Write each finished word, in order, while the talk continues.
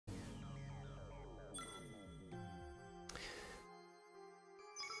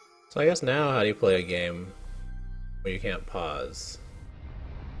So I guess now, how do you play a game where you can't pause?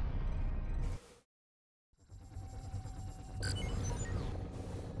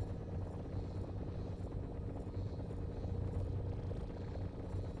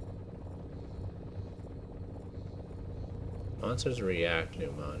 Monsters react new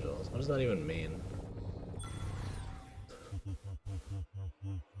modules. What does that even mean?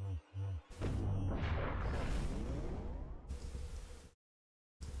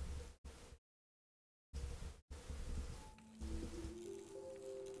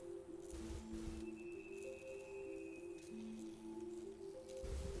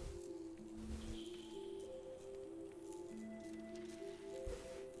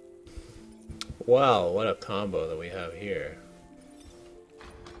 Wow, what a combo that we have here.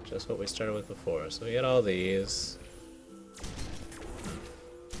 Just what we started with before. So we get all these.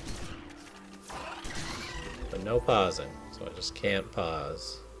 But no pausing, so I just can't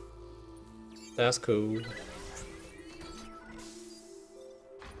pause. That's cool.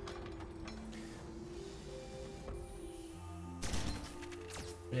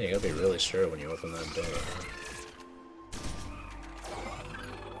 Man, you gotta be really sure when you open that door.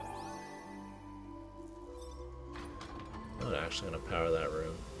 I'm not actually gonna power that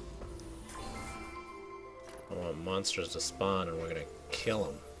room. I want monsters to spawn and we're gonna kill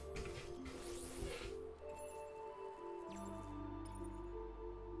them.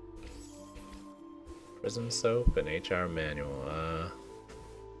 Prison soap and HR manual.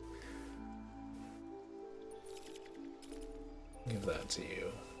 Give that to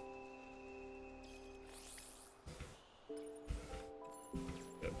you.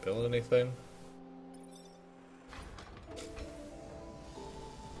 Gonna build anything?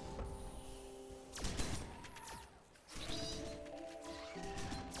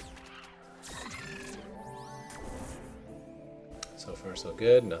 So far so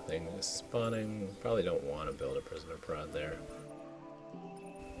good, nothing is spawning. Probably don't want to build a prisoner prod there.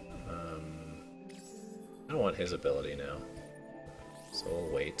 I don't want his ability now, so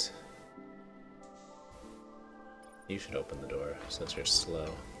we'll wait. You should open the door since you're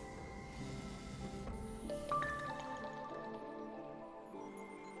slow.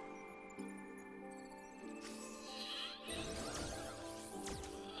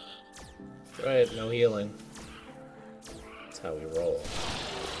 Right, no healing. How we roll.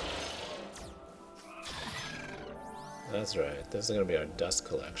 That's right, this is gonna be our dust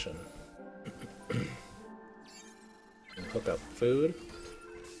collection. Hook up food.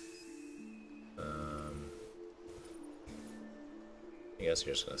 I guess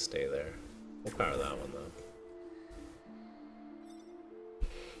you're just gonna stay there. We'll power that one though.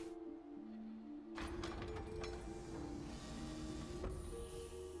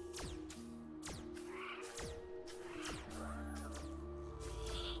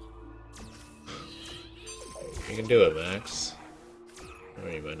 You can do it, Max. Or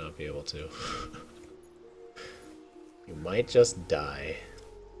you might not be able to. You might just die.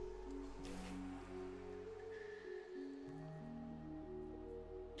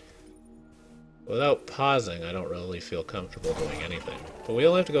 Without pausing, I don't really feel comfortable doing anything. But we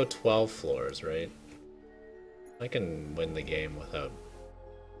only have to go 12 floors, right? I can win the game without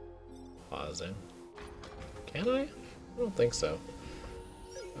pausing. Can I? I don't think so.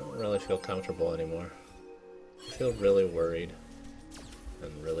 I don't really feel comfortable anymore. I feel really worried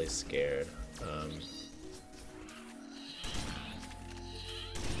and really scared.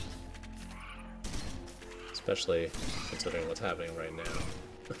 Especially considering what's happening right now.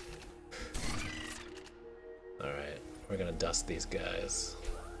 Alright, we're gonna dust these guys.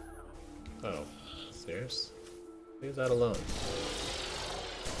 Oh, serious? Leave that alone.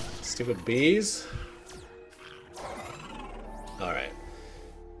 Stupid bees? Alright.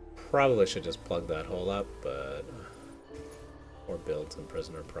 Probably should just plug that hole up, but... or build some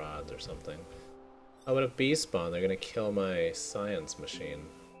prisoner prods or something. Oh, but if bees spawn, they're gonna kill my science machine.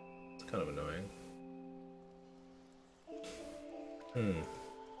 It's kind of annoying.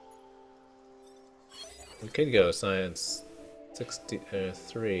 We could go science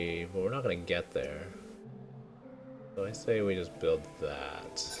 63, but we're not gonna get there. So I say we just build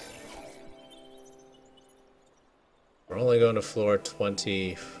that. We're only going to floor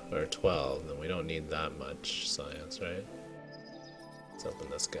 20 or 12, then we don't need that much science, right? Let's open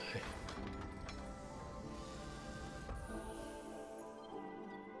this guy.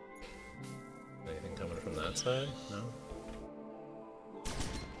 Anything coming from that side? No?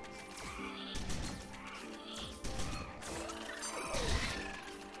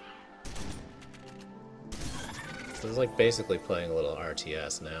 This is like basically playing a little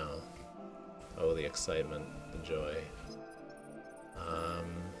RTS now. Oh, the excitement, the joy.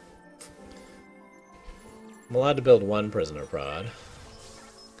 I'm allowed to build one prisoner prod.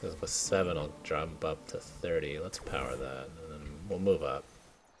 Because with 7 I'll jump up to 30. Let's power that, and then we'll move up.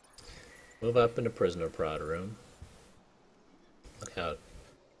 Move up into prisoner prod room.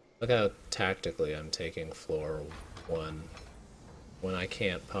 Look how tactically I'm taking floor 1 when I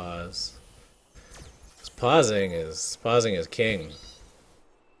can't pause. 'Cause pausing is king.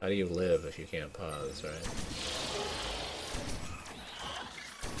 How do you live if you can't pause, right?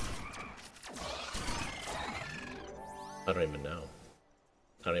 I don't even know.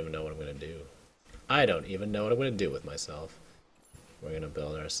 I don't even know what I'm gonna do. I don't even know what I'm gonna do with myself. We're gonna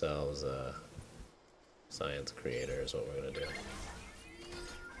build ourselves a science creator is what we're gonna do.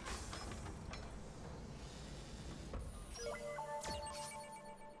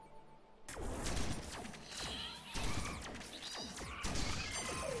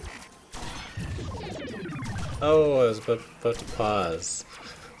 Oh, I was about to pause.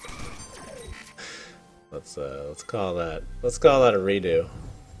 Let's call that a redo.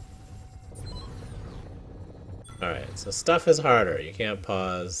 Alright, so stuff is harder. You can't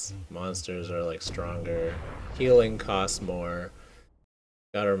pause. Monsters are like stronger. Healing costs more.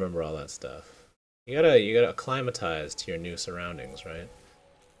 Gotta remember all that stuff. You gotta acclimatize to your new surroundings, right?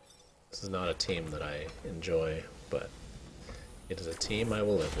 This is not a team that I enjoy, but it is a team I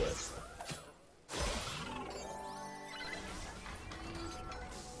will live with.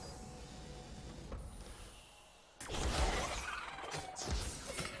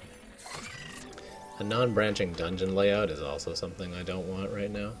 A non-branching dungeon layout is also something I don't want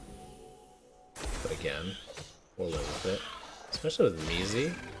right now. But again, we'll live with it. Especially with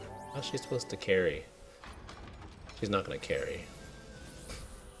Mizi. How's she supposed to carry? She's not gonna carry.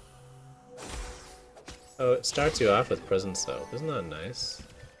 Oh, it starts you off with prison soap. Isn't that nice?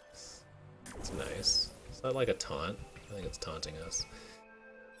 It's nice. Is that like a taunt? I think it's taunting us.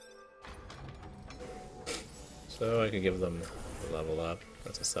 So I could give them a level up.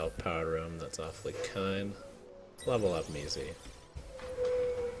 That's a self-powered room. That's awfully kind. Let's level up Mizi.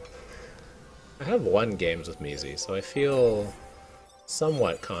 I have won games with Mizi, so I feel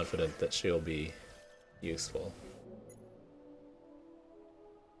somewhat confident that she'll be useful.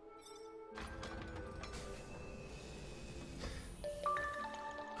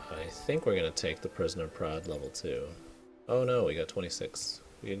 I think we're going to take the prisoner prod level 2. Oh no, we got 26.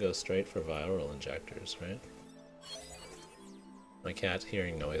 We can go straight for viral injectors, right? My cat's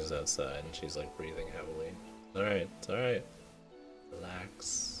hearing noises outside and she's like breathing heavily. Alright, it's alright.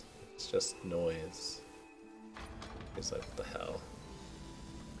 Relax. It's just noise. He's like, what the hell?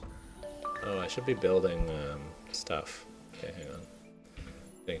 Oh, I should be building stuff. Okay, hang on.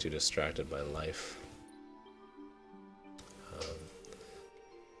 Getting too distracted by life.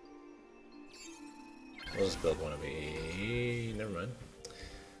 We'll just build one of these. Never mind.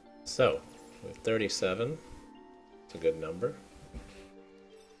 So, we have 37. It's a good number.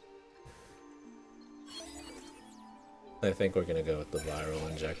 I think we're gonna go with the viral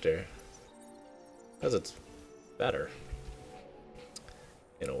injector. Because it's better.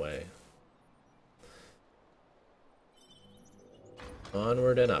 In a way.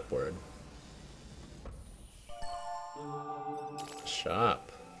 Onward and upward.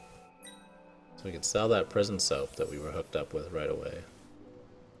 Shop. So we could sell that prison soap that we were hooked up with right away.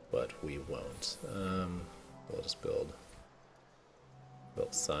 But we won't. We'll just build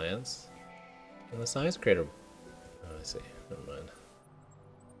science. And the science creator... Oh, I see. Never mind.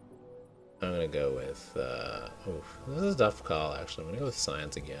 I'm gonna go with... this is a tough call, actually. I'm gonna go with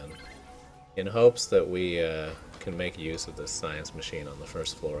science again. In hopes that we can make use of this science machine on the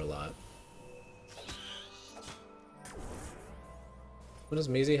first floor a lot. What does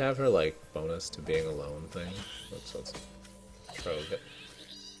Mizi have her, like, bonus to being alone thing? Let's trogue it.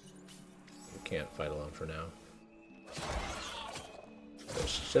 We can't fight alone for now. So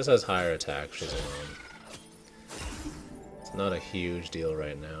she just has higher attack if she's alone. It's not a huge deal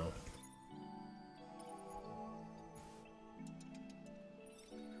right now.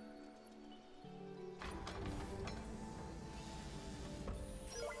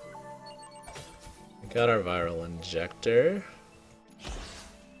 We got our viral injector.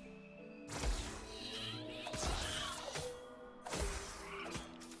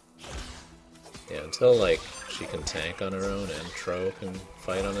 Yeah, until, like, she can tank on her own and Tro can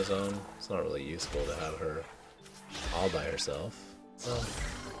fight on his own, it's not really useful to have her all by herself. Well,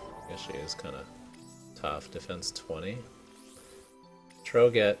 I guess she is kind of tough. Defense 20. Tro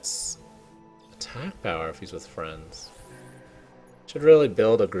gets attack power if he's with friends. Should really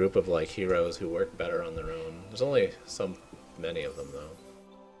build a group of, like, heroes who work better on their own. There's only so many of them, though.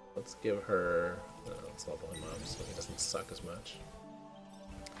 Let's give her... let's level him up so he doesn't suck as much.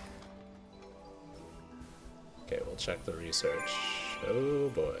 we'll check the research. Oh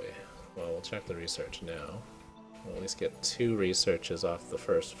boy. Well, we'll check the research now. We'll at least get 2 researches off the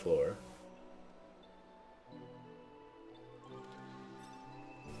first floor.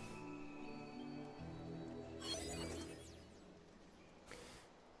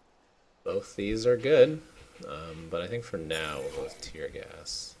 Both these are good, but I think for now we'll go with tear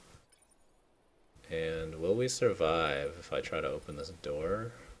gas. And will we survive if I try to open this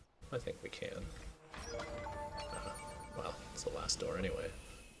door? I think we can. Well, it's the last door anyway.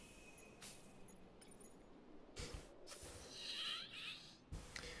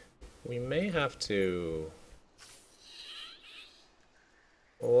 We may have to...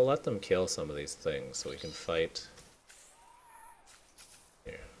 Well, we'll let them kill some of these things so we can fight.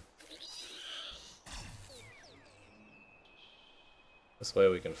 Here. This way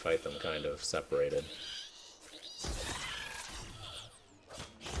we can fight them kind of separated.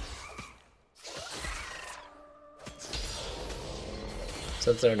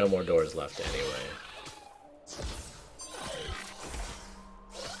 Since there are no more doors left anyway.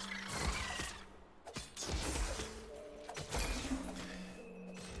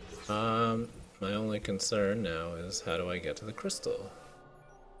 My only concern now is how do I get to the crystal?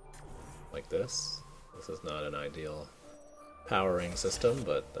 Like this. This is not an ideal powering system,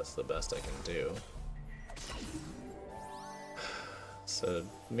 but that's the best I can do. So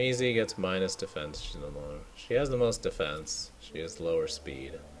Maisie gets minus defense. She has the most defense. She has lower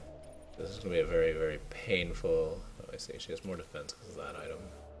speed. This is going to be a very, very painful... Oh, I see. She has more defense because of that item.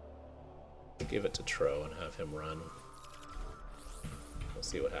 Give it to Tro and have him run. We'll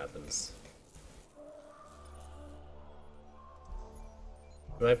see what happens.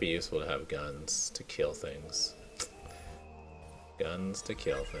 It might be useful to have guns to kill things. Guns to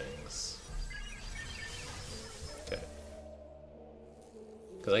kill things. Okay.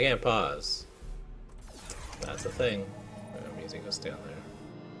 Because I can't pause. That's the thing. Music goes down there.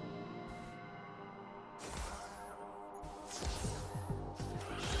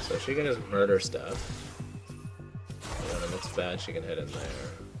 So she can just murder stuff. And when it looks bad, she can hit in there.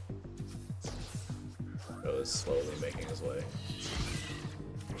 Ro is slowly making his way.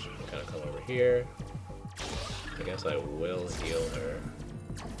 She can kind of come over here. I guess I will heal her.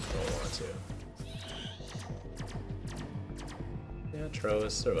 I don't want to. Yeah, Tro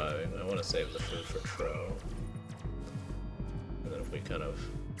is surviving. I want to save the food for Tro. And then if we kind of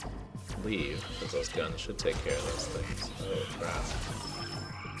leave, because those guns should take care of those things. Oh crap.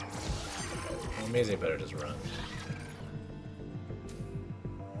 Well, Maisie better just run.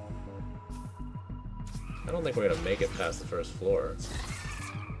 I don't think we're gonna make it past the first floor.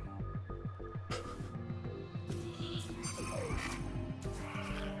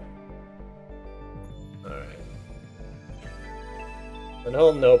 Alright. The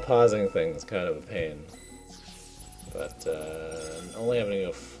whole no pausing thing is kind of a pain. But only having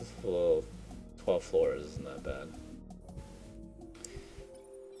to go 12 floors isn't that bad.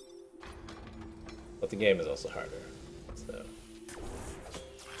 But the game is also harder, so...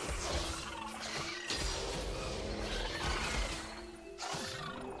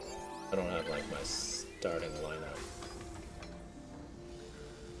 I don't have like my starting lineup.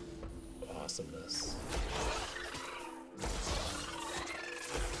 Awesomeness.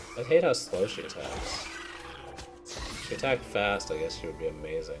 I hate how slow she attacks. If she attacked fast, I guess she would be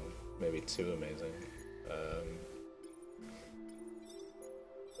amazing. Maybe too amazing.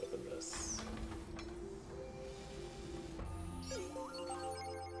 Open this.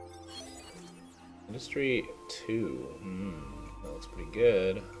 Industry 2. That looks pretty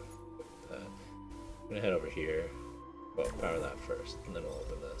good. I'm gonna head over here. Well, power that first, and then we'll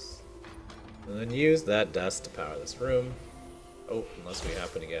open this. And then use that dust to power this room. Oh, unless we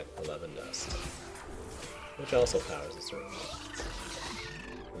happen to get 11 dust. Which also powers this room.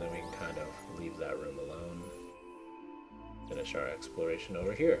 And then we can kind of leave that room alone. Finish our exploration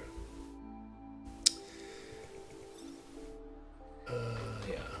over here.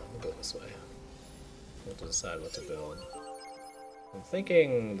 Yeah, we'll go this way. We'll decide what to build. I'm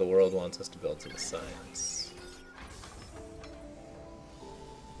thinking the world wants us to build some science.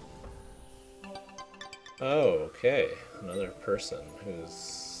 Oh, okay. Another person who's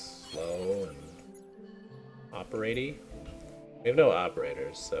slow and operatey. We have no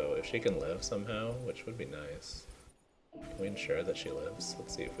operators, so if she can live somehow, which would be nice. Can we ensure that she lives?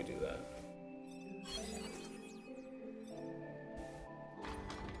 Let's see if we do that.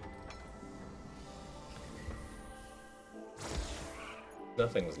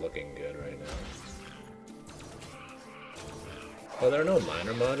 Nothing's looking good right now. Oh, there are no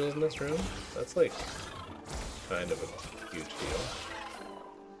minor modules in this room? That's like kind of a huge deal.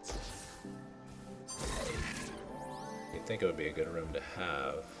 think it would be a good room to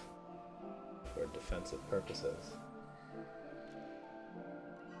have for defensive purposes.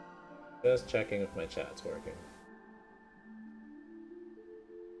 Just checking if my chat's working.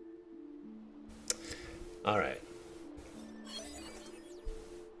 Alright.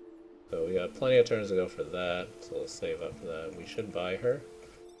 So we got plenty of turns to go for that, so we'll save up for that. We should buy her.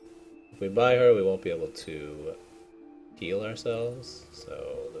 If we buy her, we won't be able to heal ourselves,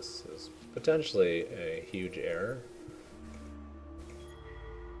 so this is potentially a huge error.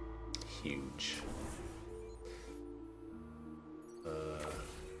 Huge.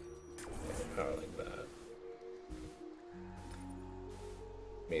 Power like that.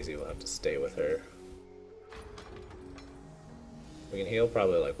 Maisie will have to stay with her. We can heal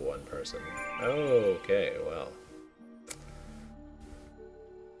probably like one person. Okay, well.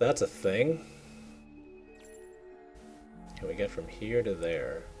 That's a thing. Can we get from here to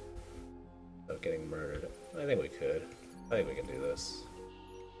there without getting murdered? I think we could. I think we can do this.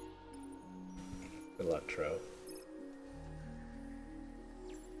 Good luck, Tro.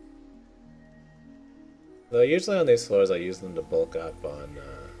 Though usually on these floors I use them to bulk up on...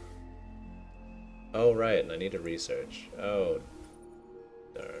 Oh, right, and I need to research. Oh,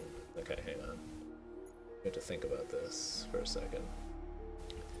 darn. Okay, hang on. We have to think about this for a second.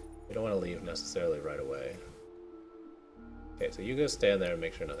 We don't want to leave necessarily right away. Okay, so you go stand there and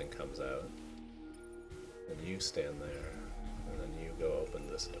make sure nothing comes out. And you stand there, and then you go open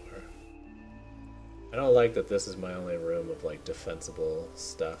this door. I don't like that this is my only room of, like, defensible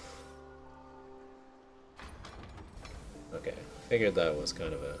stuff. Okay, figured that was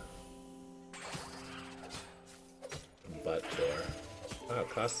kind of a butt door. Wow, it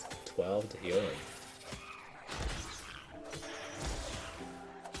costs 12 to heal him.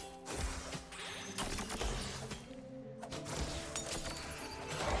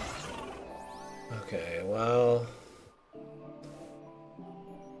 Okay, well...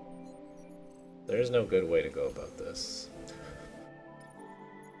 There's no good way to go about this.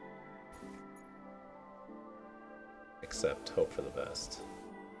 Except hope for the best.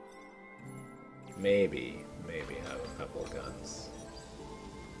 Maybe have a couple of guns.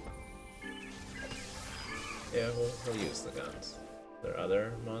 Yeah, we'll use the guns. Are there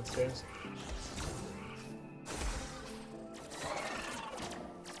other monsters?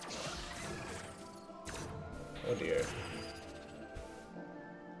 Oh dear.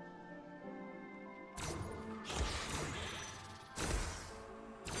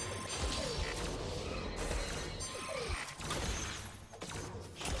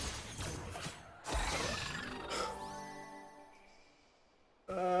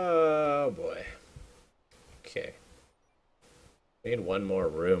 One more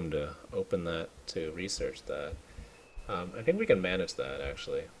room to open that, to research that. I think we can manage that,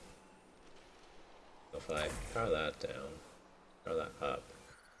 actually. If I power that down, power that up,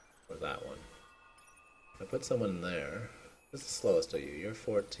 or that one. If I put someone there, what's the slowest of you? You're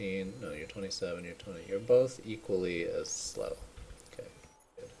 14, no, you're 27, you're 20. You're both equally as slow. Okay,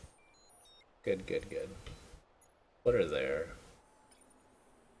 good. Good, good, good. Put her there.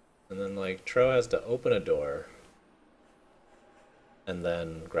 And then, like, Tro has to open a door and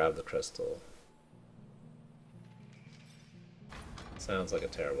then grab the crystal. Sounds like a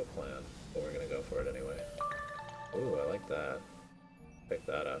terrible plan, but we're gonna go for it anyway. Ooh, I like that. Pick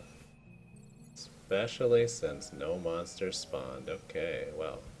that up. Especially since no monsters spawned. Okay,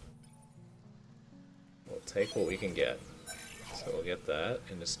 well. We'll take what we can get. So we'll get that.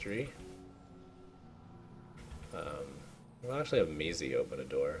 Industry. We'll actually have Maisie open a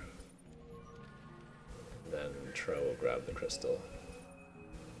door. Then Tro will grab the crystal.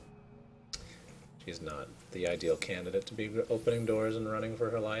 She's not the ideal candidate to be opening doors and running for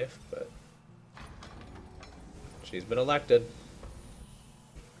her life, but she's been elected.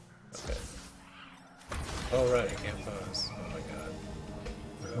 Okay. Oh right, I can't pause. Oh my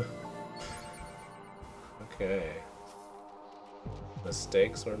god. Okay.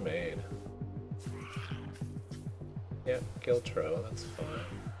 Mistakes were made. Yeah, kill Tro, that's fine.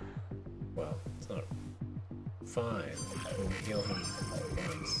 Well, it's not fine. We'll heal him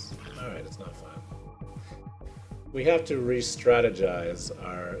once. Alright, it's not fine. We have to re-strategize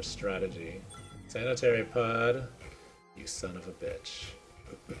our strategy. Sanitary Pod, you son of a bitch.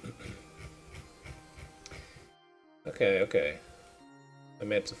 Okay. I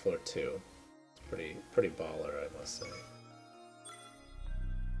made it to floor 2. It's pretty baller, I must say.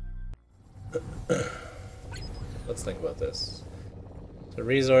 Let's think about this. So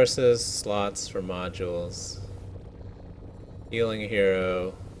resources, slots for modules, healing a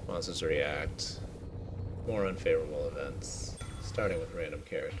hero, monsters react, more unfavorable events, starting with random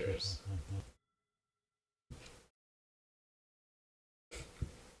characters.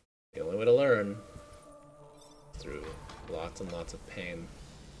 The only way to learn is through lots and lots of pain.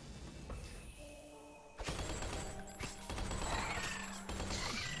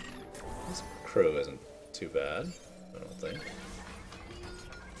 This crew isn't too bad, I don't think.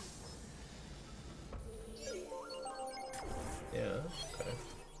 Yeah, okay.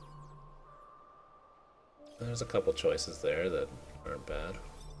 There's a couple choices there that aren't bad.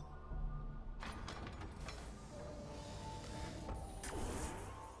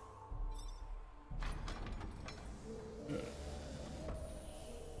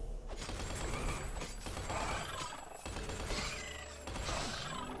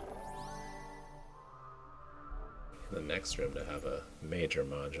 The next room to have a major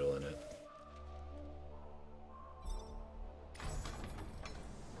module in it.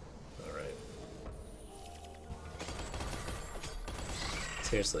 Alright.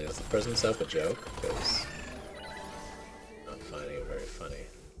 Seriously, is the prison soap a joke? Because I'm not finding it very funny.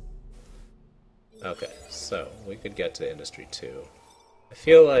 Okay, so we could get to Industry 2. I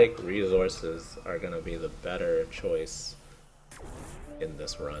feel like resources are going to be the better choice in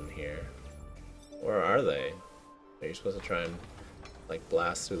this run here. Or are they? Are you supposed to try and like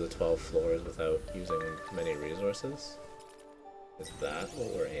blast through the 12 floors without using many resources? Is that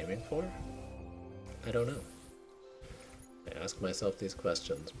what we're aiming for? I don't know. I ask myself these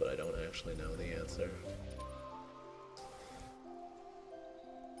questions, but I don't actually know the answer.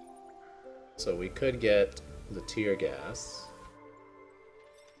 So we could get the tear gas.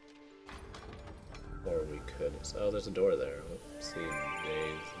 Or we could... Oh, there's a door there. Let's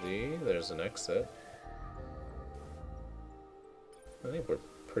see. There's an exit. I think we're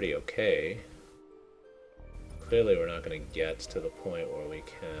pretty okay. Clearly we're not going to get to the point where we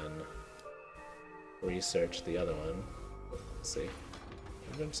can research the other one. Let's see.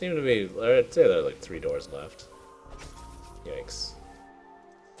 There seem to be... I'd say there are like 3 doors left. Yikes.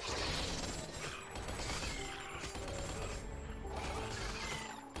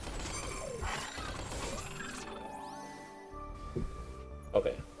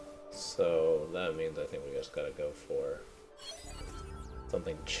 Okay. So that means I think we just gotta go for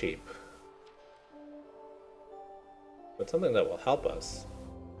something cheap. But something that will help us.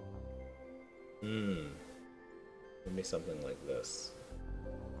 Maybe something like this.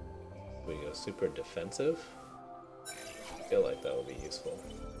 We go super defensive. I feel like that would be useful.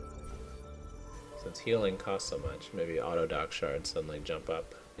 Since healing costs so much, maybe auto dock shards suddenly jump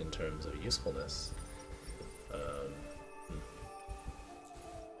up in terms of usefulness.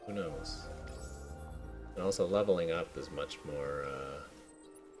 Who knows? And also leveling up is much more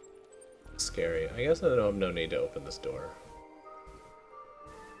scary. I guess I don't have no need to open this door.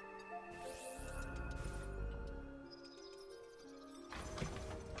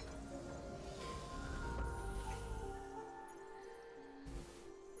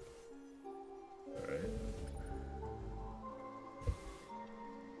 Alright.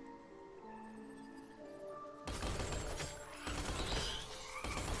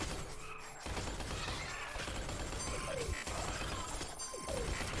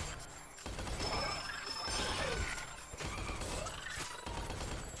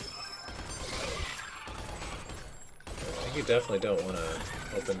 You definitely don't want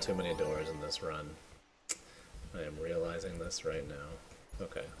to open too many doors in this run. I am realizing this right now.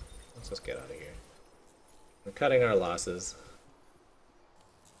 Okay, let's just get out of here. We're cutting our losses.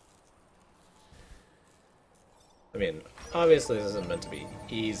 I mean, obviously this isn't meant to be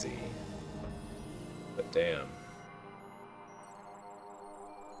easy, but damn.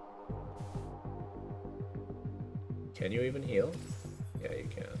 Can you even heal? Yeah, you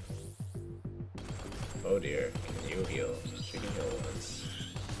can. Oh dear, can you heal? She can heal once.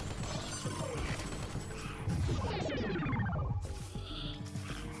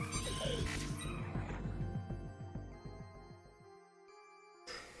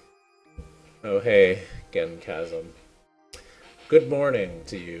 Oh hey, Genchasm. Good morning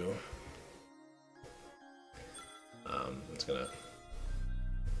to you. It's gonna...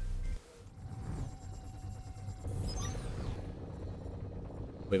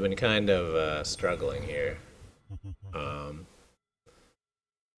 We've been kind of struggling here.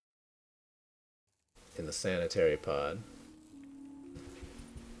 In the Sanitary Pod.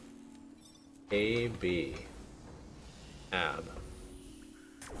 A-B. Ab.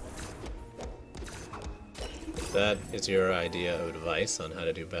 If that is your idea of advice on how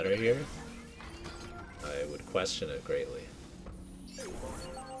to do better here, I would question it greatly.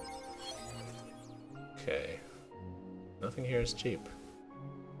 Okay. Nothing here is cheap.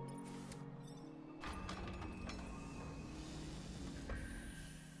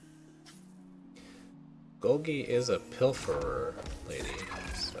 Golgi is a pilferer lady,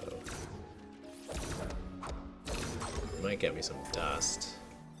 so get me some dust.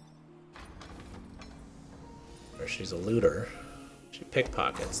 Or she's a looter. She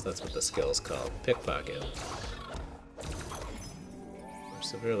pickpockets, that's what the skill is called. Pickpocket. I'm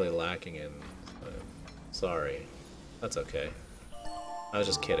severely lacking in... sorry. That's okay. I was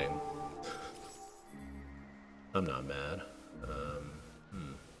just kidding. I'm not mad.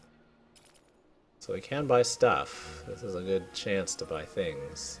 So we can buy stuff. This is a good chance to buy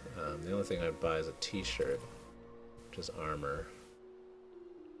things. The only thing I'd buy is a t-shirt, which is armor.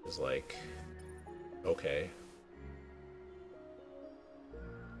 Is like, okay.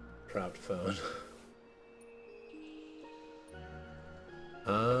 Dropped phone.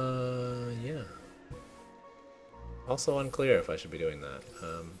 Yeah. Also unclear if I should be doing that.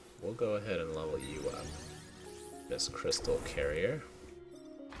 We'll go ahead and level you up. Miss Crystal Carrier.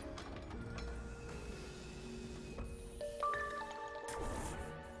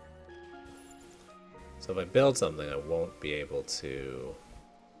 So if I build something, I won't be able to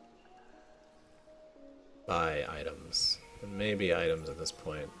buy items. And maybe items at this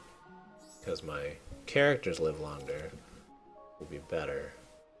point, because my characters live longer, will be better.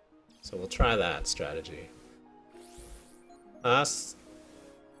 So we'll try that strategy.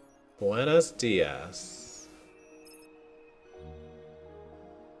 Buenos dias.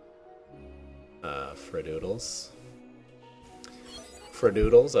 Fradoodles.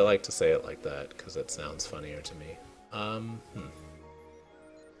 Fradoodles, I like to say it like that because it sounds funnier to me.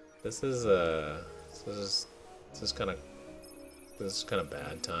 This is kind of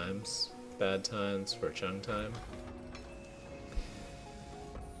bad times. Bad times for Chung time.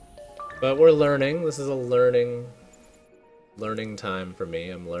 But we're learning. This is a learning time for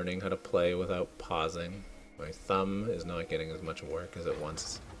me. I'm learning how to play without pausing. My thumb is not getting as much work as it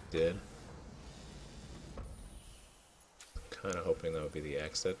once did. Kind of hoping that would be the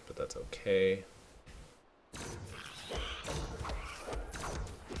exit, but that's okay.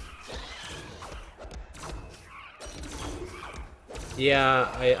 Yeah,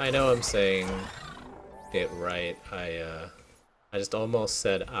 I know I'm saying it right. I just almost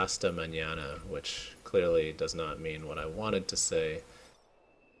said hasta mañana, which clearly does not mean what I wanted to say.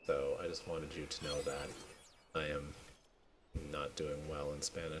 So I just wanted you to know that I am not doing well in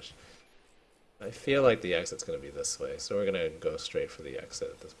Spanish. I feel like the exit's going to be this way, so we're going to go straight for the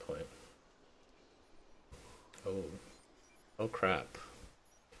exit at this point. Oh. Oh crap.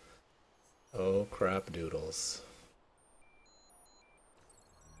 Oh crap doodles.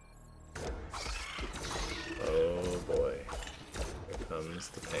 Oh boy. Here comes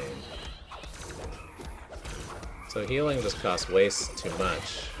the pain. So healing just costs way too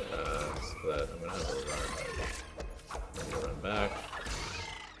much, so that I'm going to have to run. I'm going to run back.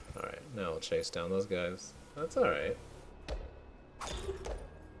 Alright, now I'll chase down those guys. That's alright.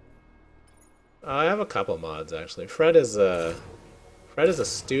 I have a couple mods actually. Fred is a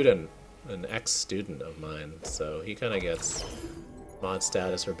student, an ex-student of mine, so he kind of gets mod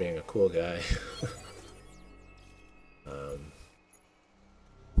status for being a cool guy.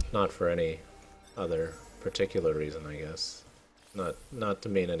 Not for any other particular reason, I guess. Not to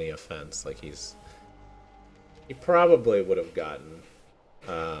mean any offense. Like he probably would have gotten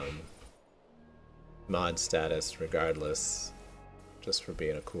mod status regardless, just for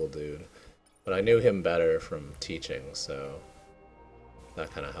being a cool dude. But I knew him better from teaching, so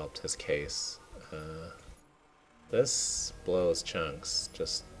that kind of helped his case. This blows chunks,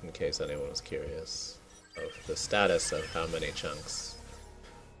 just in case anyone was curious of the status of how many chunks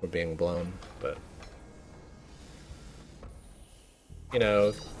were being blown. But you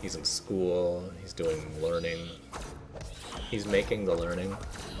know, he's in school, he's doing learning, he's making the learning.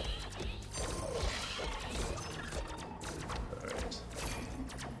 Alright.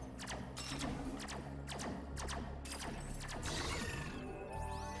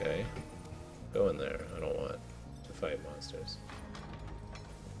 Okay. Go in there. I don't want to fight monsters.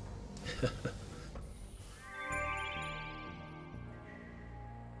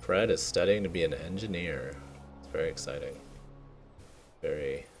 Fred is studying to be an engineer. It's very exciting.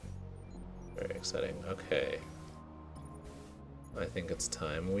 Very, very exciting. Okay. I think it's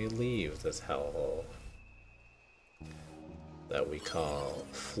time we leave this hellhole that we call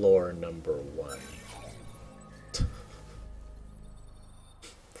floor number 1.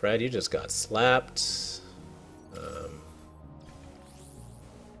 Fred, you just got slapped.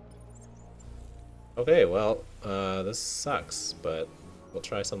 Okay, well, this sucks, but we'll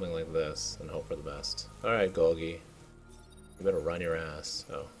try something like this and hope for the best. Alright, Golgi. You better run your ass.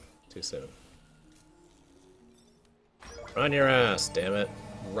 Oh, too soon. Run your ass, damn it.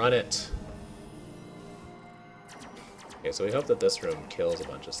 Run it. Okay, so we hope that this room kills a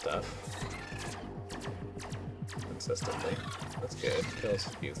bunch of stuff. consistently. That's good. Kills a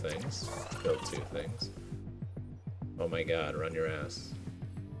few things. Killed 2 things. Oh my god, run your ass.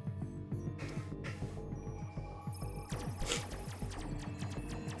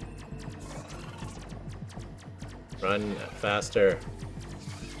 Run faster.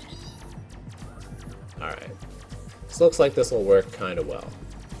 Alright. This looks like this will work kind of well.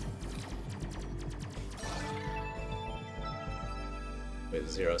 With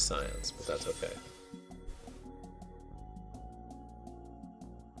 0 science, but that's okay.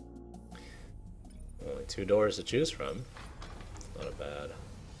 Only 2 doors to choose from. Not a bad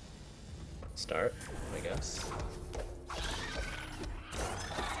start, I guess.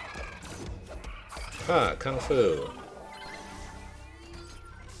 Ah, Kung Fu!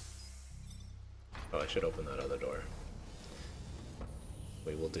 Oh, I should open that other door.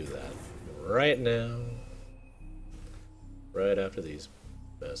 We will do that right now. Right after these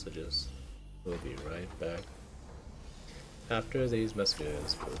messages. We'll be right back. After these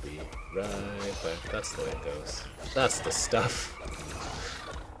messages, we'll be right back. That's the way it goes. That's the stuff.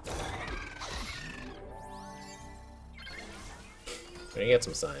 We're gonna get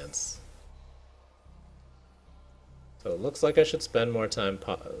some science. So it looks like I should spend more time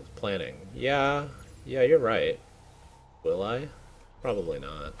planning. Yeah, you're right. Will I? Probably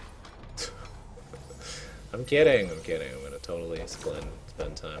not. I'm kidding. I'm gonna totally spend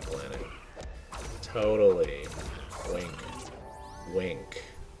time planning. Totally. Wink. Wink.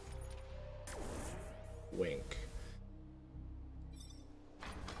 Wink.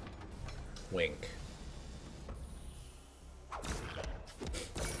 Wink.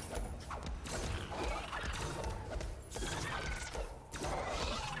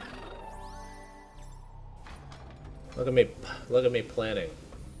 Look at me planning.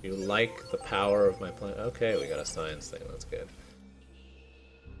 You like the power of my plan? Okay, we got a science thing. That's good.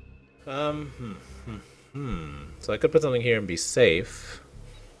 So I could put something here and be safe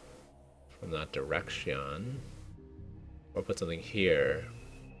from that direction, or put something here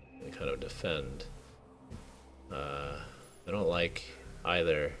and kind of defend. I don't like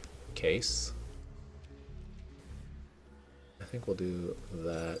either case. I think we'll do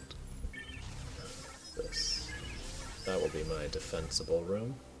that. This. That will be my defensible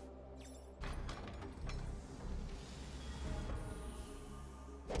room.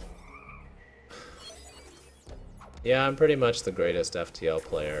 Yeah, I'm pretty much the greatest FTL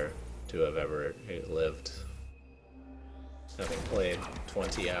player to have ever lived, having played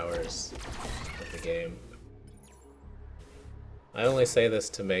 20 hours of the game. I only say this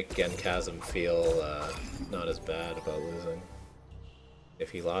to make Genchasm feel not as bad about losing. If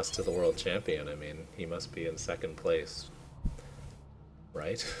he lost to the world champion, I mean, he must be in 2nd place,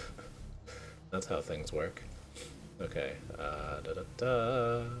 right? That's how things work. Okay,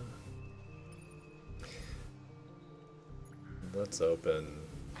 Let's open.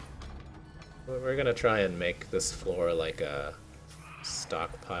 We're gonna try and make this floor like a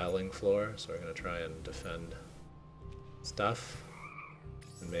stockpiling floor, so we're gonna try and defend stuff.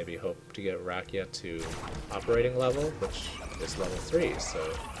 And maybe hope to get Rakia to operating level, which is level 3, so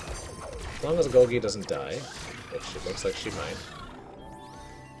as long as Golgi doesn't die, which it looks like she might.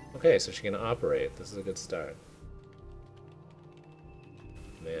 Okay, so she can operate. This is a good start.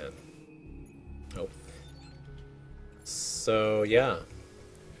 Man. Oh. So, yeah.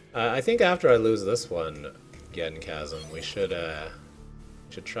 I think after I lose this one, Genchasm, we should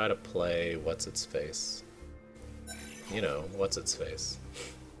try to play What's-Its-Face. You know, What's-Its-Face.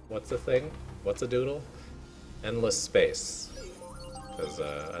 What's the thing? What's a doodle? Endless space. Because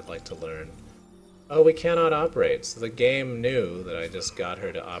I'd like to learn. Oh, we cannot operate. So the game knew that I just got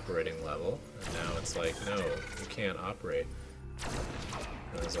her to operating level, and now it's like, no, you can't operate.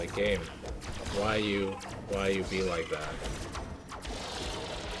 And I was like, game, why you be like that?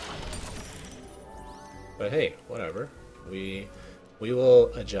 But hey, whatever. We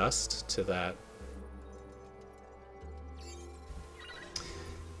will adjust to that.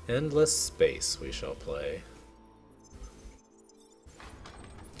 Endless space we shall play.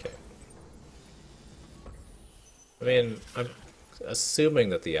 Okay. I mean, I'm assuming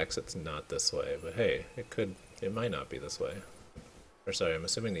that the exit's not this way, but hey, it might not be this way. Or sorry, I'm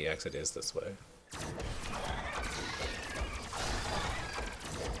assuming the exit is this way.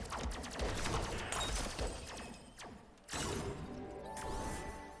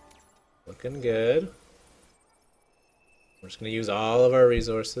 Looking good. We're just gonna use all of our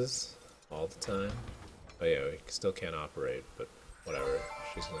resources all the time. Oh yeah, we still can't operate, but whatever.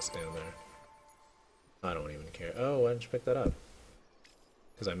 She's gonna stand there. I don't even care. Oh, why didn't you pick that up?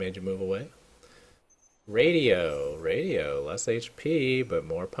 Because I made you move away? Radio, less HP, but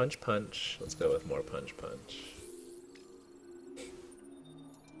more punch punch. Let's go with more punch punch.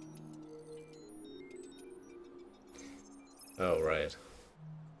 Oh, right.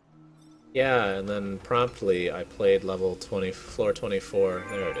 Yeah, and then promptly I played level 20, floor 24.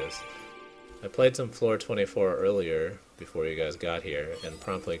 There it is. I played some floor 24 earlier, before you guys got here, and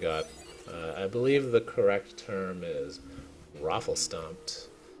promptly got, I believe the correct term is raffle stomped,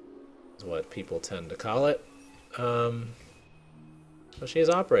 is what people tend to call it. But she's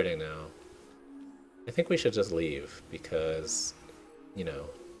operating now. I think we should just leave, because, you know,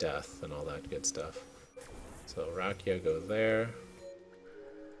 death and all that good stuff. So Rakia, go there.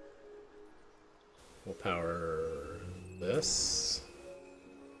 We'll power this.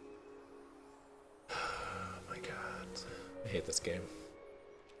 Oh my god. I hate this game.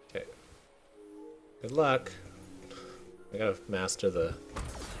 Okay. Good luck. I gotta master the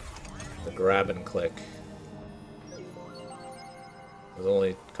grab and click. There's only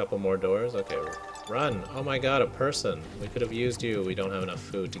a couple more doors? Okay, run! Oh my god, a person! We could have used you. We don't have enough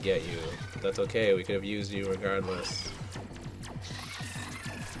food to get you. But that's okay, we could have used you regardless.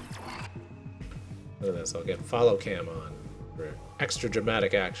 Look at this, I'll get follow cam on for extra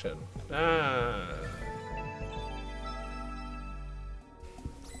dramatic action. Ah!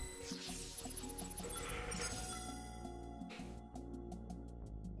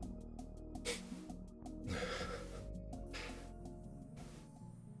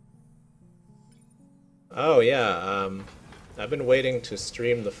 Oh yeah, I've been waiting to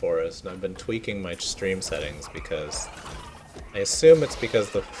stream the forest, and I've been tweaking my stream settings because I assume it's because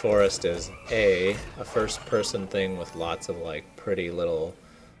the forest is a first-person thing with lots of like pretty little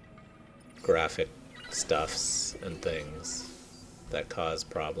graphic stuffs and things that cause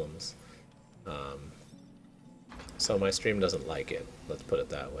problems. So my stream doesn't like it. Let's put it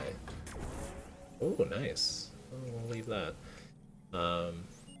that way. Oh, nice. Oh, we'll leave that.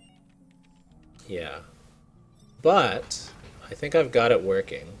 Yeah. But I think I've got it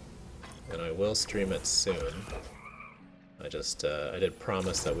working, and I will stream it soon. I did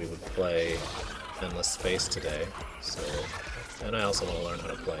promise that we would play Endless Space today, so, and I also want to learn how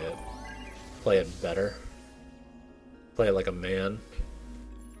to play it better, play it like a man,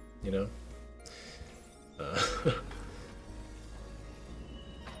 you know?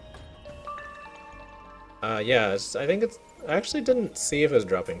 Yeah, I think it's, I actually didn't see if it was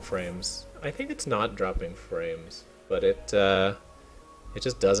dropping frames. I think it's not dropping frames, but it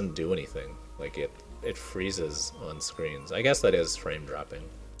just doesn't do anything. Like it freezes on screens. I guess that is frame dropping.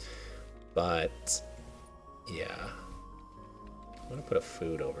 But yeah. I'm gonna put a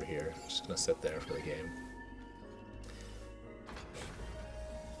food over here. Just gonna sit there for the game.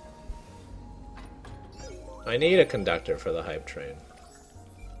 I need a conductor for the hype train.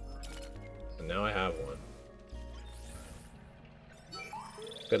 And now I have one.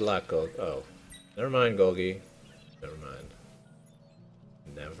 Good luck, Golgi. Oh, never mind, Golgi. Never mind.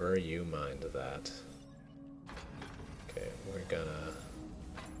 Never you mind that. Okay, we're gonna...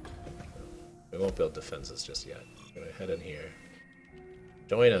 We won't build defenses just yet. We're gonna head in here.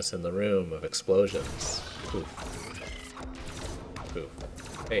 Join us in the room of explosions. Poof. Poof.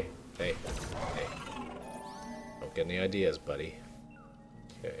 Hey, hey, hey. Don't get any ideas, buddy.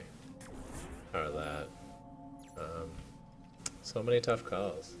 Okay. Power that. So many tough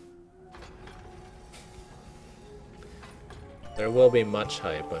calls. There will be much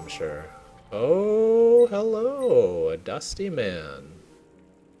hype, I'm sure. Oh, hello, a dusty man.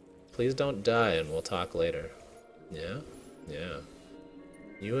 Please don't die and we'll talk later. Yeah? Yeah.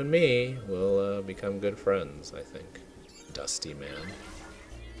 You and me will become good friends, I think. Dusty man.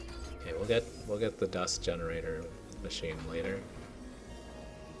 Okay, we'll get the dust generator machine later.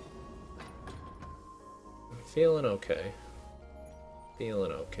 I'm feeling okay.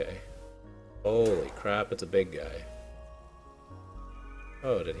 Feeling okay. Holy crap, it's a big guy.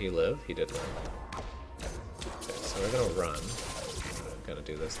 Oh, did he live? He did live. Okay, so we're gonna run. I'm gonna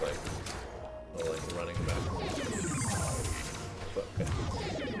do this like running back. Okay.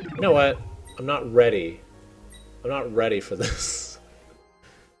 You know what? I'm not ready. I'm not ready for this.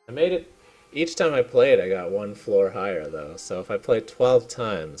 I made it. Each time I played, I got one floor higher though. So if I play 12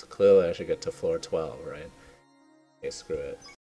 times, clearly I should get to floor 12, right? Okay, screw it.